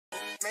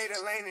hate a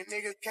lane and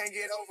niggas can't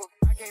get over.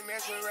 I can't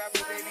mess with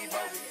rappers, they be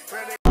bogus.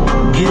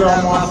 Get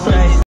out my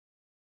face.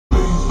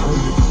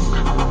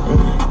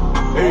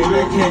 Hey,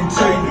 they can't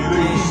take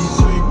this.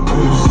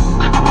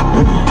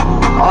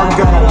 I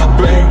got a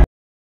bank.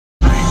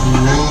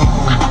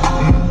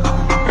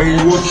 Hey,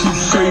 what you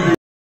say?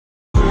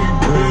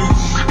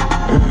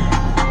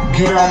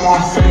 Get out my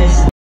face.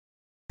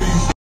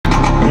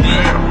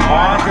 I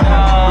got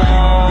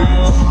a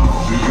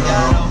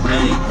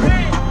bank.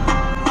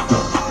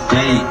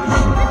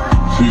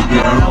 She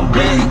got a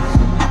bank.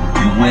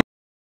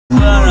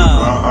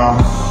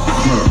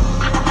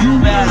 You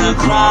better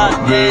clock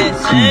this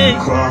shit.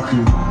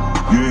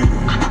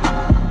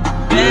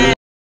 Bad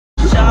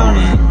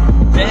shawty,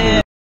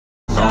 bad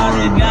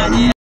shawty got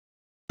you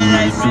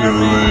like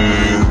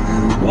feeling.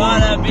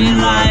 Wanna be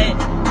like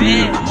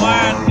Big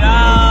Marco.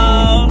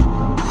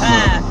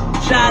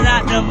 Shout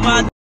out to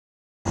Mother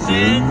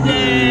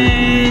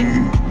Cindy.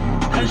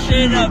 That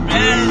shit the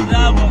baddest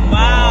of them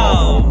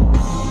all.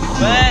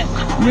 But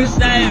you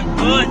stay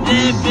put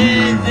this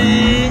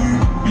busy.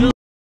 You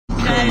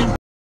stay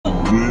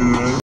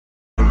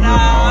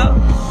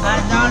I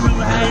know them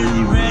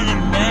haters ready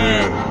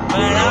mad, but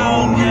I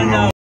don't get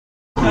no.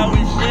 So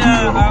we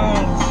still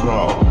on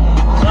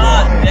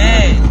clock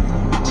day.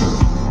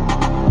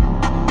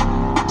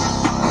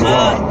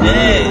 Clock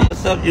day.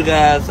 What's up, you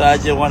guys? So I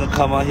just want to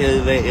come on here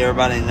to let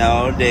everybody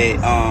know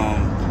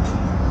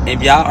that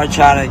if y'all are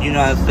trying to, you know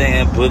what I'm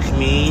saying, book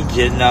me,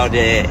 just know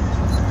that,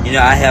 you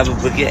know, I have a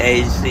booking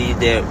agency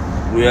that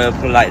will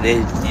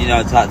politely, you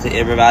know, talk to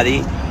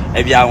everybody.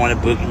 If y'all want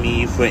to book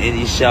me for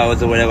any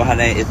shows or whatever, her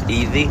name is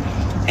Easy.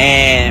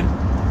 And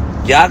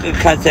y'all can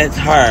contact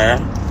her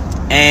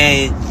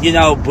and, you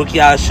know, book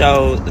y'all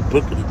shows,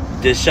 book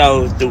the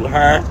shows through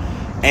her.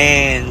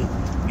 And,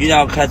 you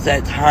know,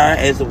 contact her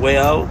as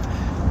well.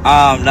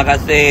 Like I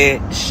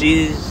said,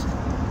 she's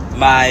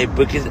my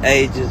booking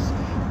agent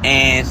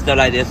and stuff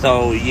like that.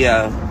 So,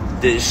 yeah,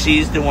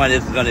 she's the one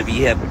that's going to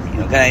be helping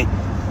me, okay?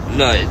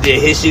 Look,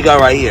 here she go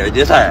right here.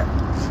 This her,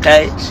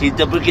 okay? She's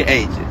the booking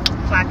agent.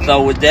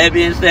 So with that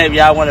being said, if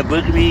y'all want to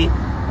book me,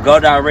 go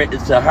directly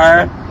to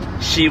her.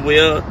 She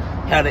will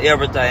handle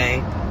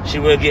everything. She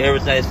will get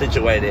everything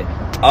situated.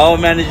 Old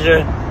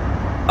manager,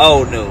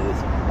 old news.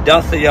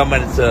 Don't send your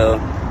money to her.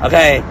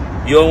 Okay?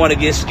 You don't want to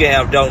get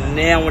scammed. Don't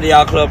now one of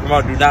y'all club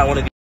promoters do not want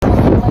to get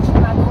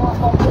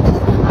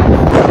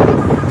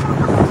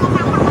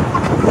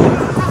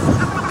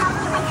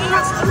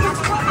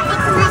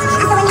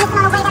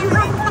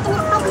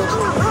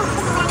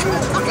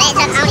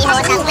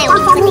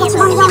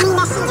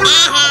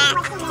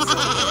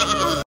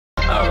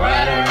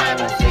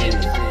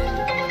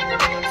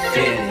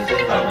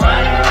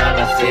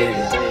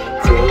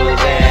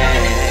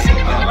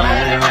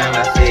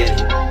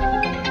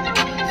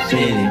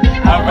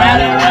I'm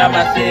riding around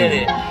my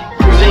city,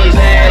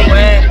 cruising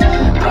wet.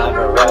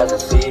 Paparazzi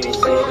see me,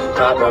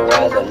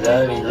 paparazzi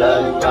love me,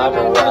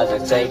 paparazzi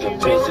take a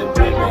picture with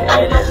me,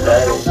 ain't it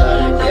lavish?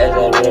 Yeah,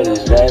 that really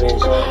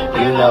lavish.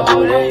 You know who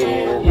they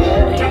is,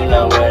 yeah, you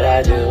know what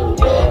I do,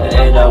 yeah,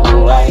 they know who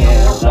I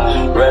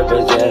am.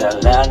 Represent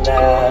Atlanta,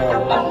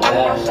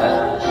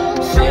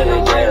 city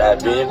that I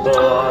big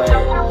boy,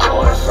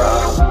 born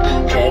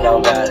from. Can't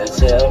nobody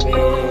tell me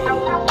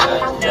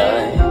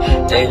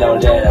nothing. They know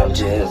that I'm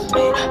just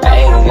me. I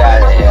ain't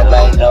gotta act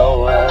like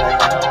no one.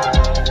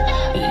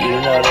 You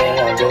know that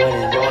I'm doing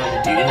it.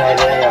 You know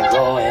that I'm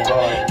going.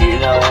 You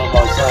know I'm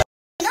on time.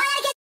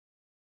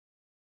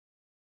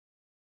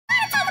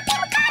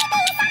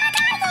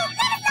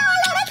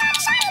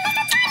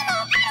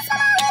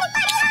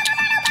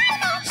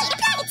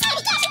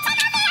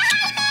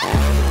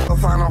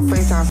 Find on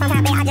FaceTime.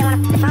 Sometimes I just wanna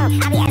the phone.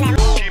 I be at that.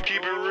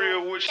 Keep it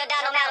real with you.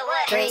 No matter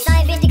what.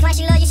 Same bitch decline,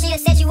 she love you, she'll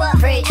set you up.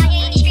 Out here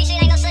in these streets,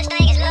 it ain't no such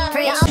thing as love.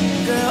 Girl,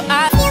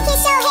 I still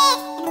kiss your head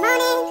in the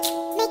morning,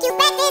 make you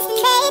breakfast in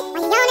bed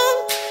when you're yawning,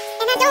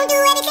 and I don't do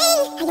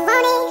anything how you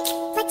want it,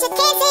 but you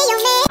can't say your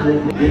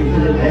name. Get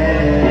to the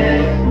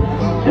bed.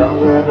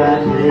 Don't worry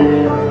about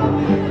it.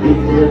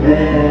 Get to the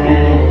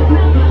bed.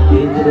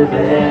 Get to the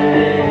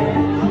bed.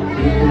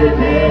 Get to the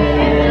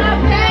bed.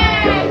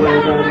 Don't worry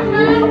about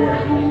it.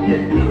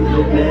 Just get to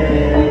the bed.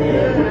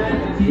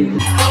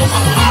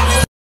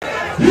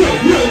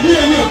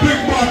 Yeah,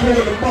 Big Marco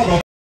with the mother.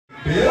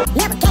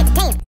 Never catch a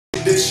damn.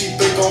 Did she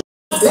think on?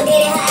 Look at it,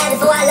 her eyes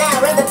before I lie,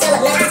 rather tell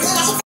her now.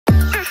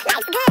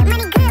 Life good,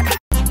 money good.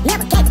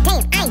 Never catch a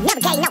damn. I ain't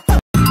never gave no fool.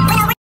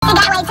 You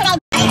gotta wait till they.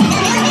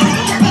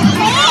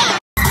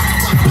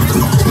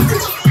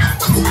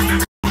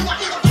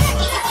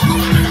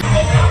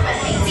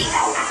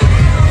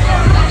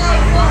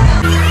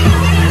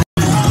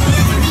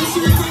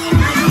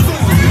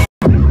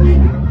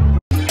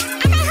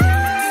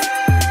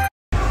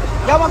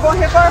 Y'all wanna go in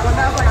here first?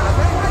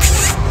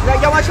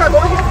 Y'all wanna try to go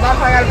in here? I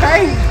gotta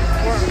pay.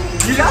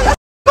 You got that?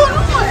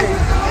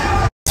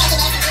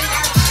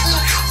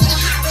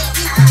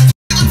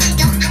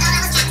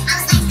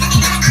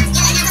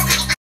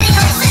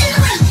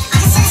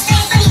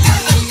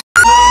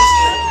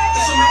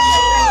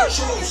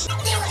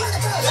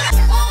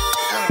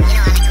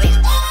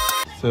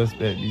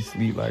 suspect be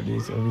sleep like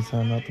this every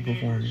time after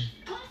performing.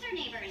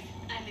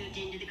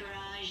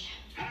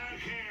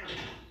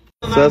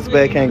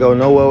 Suspect can't go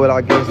nowhere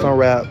without getting some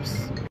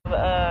raps.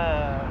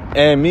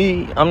 And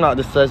me, I'm not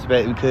the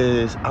suspect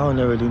because I don't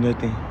never do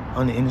nothing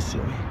on the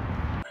innocent way.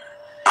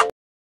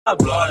 I'm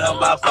blowing up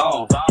my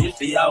phone. You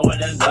see how when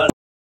it's done.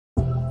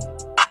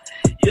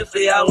 You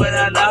see how when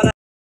I'm done.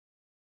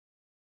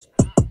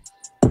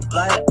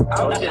 Like,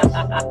 I'm just,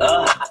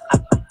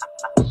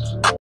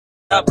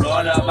 I'm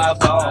blowing up my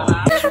phone.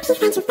 I hope you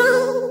find your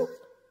way.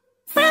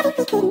 Sorry we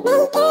couldn't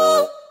make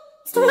it.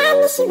 Still I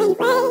miss you anyway,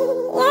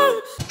 yeah.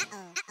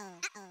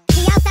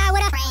 She outside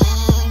with a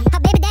friend. Her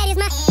baby daddy's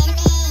my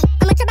enemy.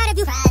 I'ma trip out if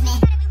you ride me.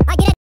 I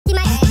get a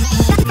my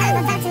I'm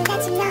about to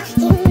let you know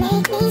you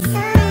make me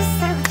so.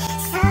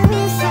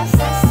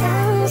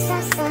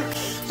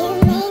 You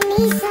make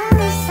me so.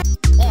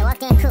 Yeah,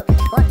 walked in cool.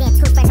 Walked in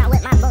toothbrush out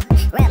with my boo.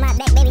 Rub my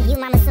back, baby, you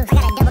mama Sue. I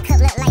got a double cup,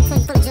 look like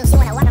 20 full of juice. You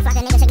wanna walk and flock a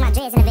nigga, check my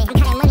dreads in the bed. I'm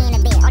counting money in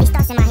the bed. All these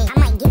thoughts in my head. I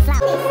might get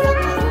flowers.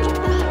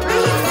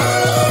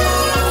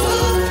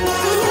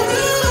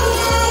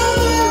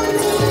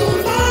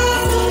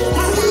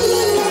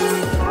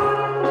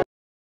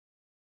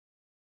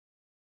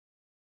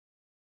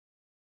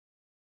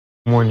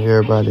 Good morning,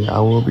 everybody. I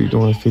will be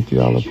doing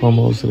 $50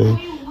 promos today.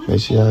 Make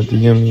sure y'all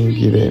DM me and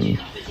get at me.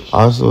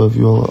 Also, if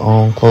you're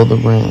on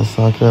clothing brand in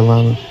South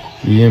Carolina,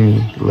 DM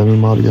me. Let me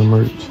model your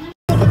merch.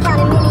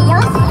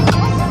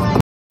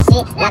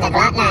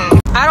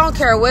 I don't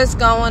care what's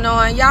going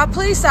on. Y'all,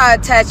 please start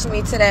attaching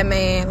me to that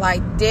man.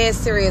 Like, dead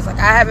serious. Like,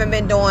 I haven't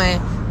been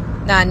doing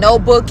not no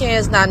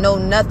bookings, not no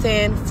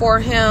nothing for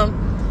him.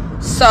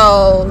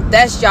 So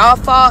that's y'all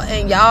fault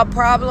and y'all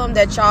problem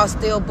that y'all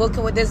still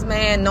booking with this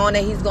man, knowing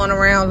that he's going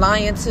around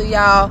lying to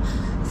y'all,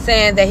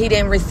 saying that he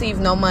didn't receive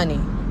no money.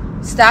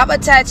 Stop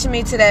attaching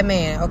me to that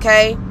man,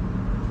 okay?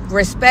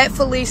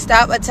 Respectfully,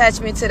 stop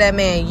attaching me to that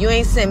man. You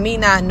ain't sent me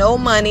not no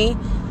money.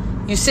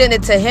 You send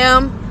it to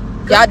him.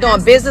 Y'all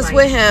doing business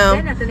with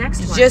him.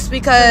 Just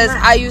because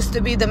I used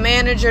to be the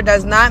manager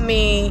does not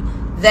mean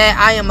that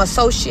I am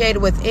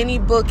associated with any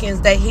bookings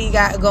that he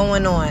got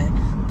going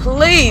on.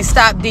 Please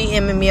stop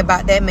DMing me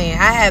about that man.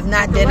 I have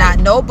not did not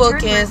no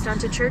bookings,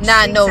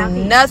 not no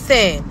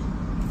nothing.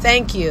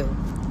 Thank you.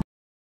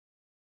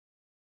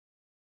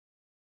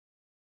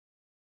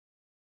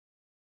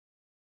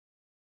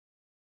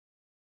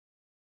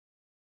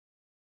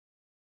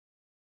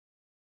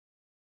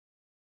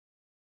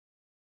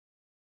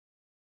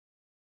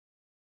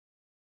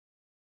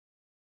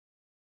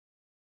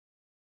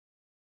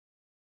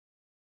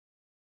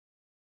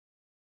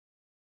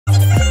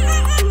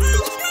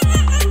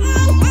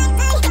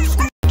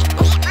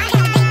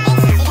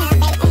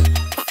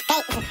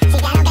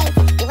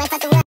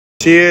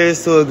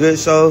 Cheers to a good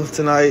show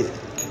tonight.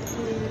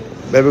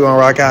 Baby, gonna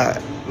rock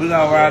out. We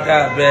gonna rock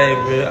out,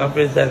 baby. I'm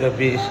finna take a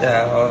big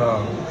shot. Hold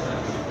on.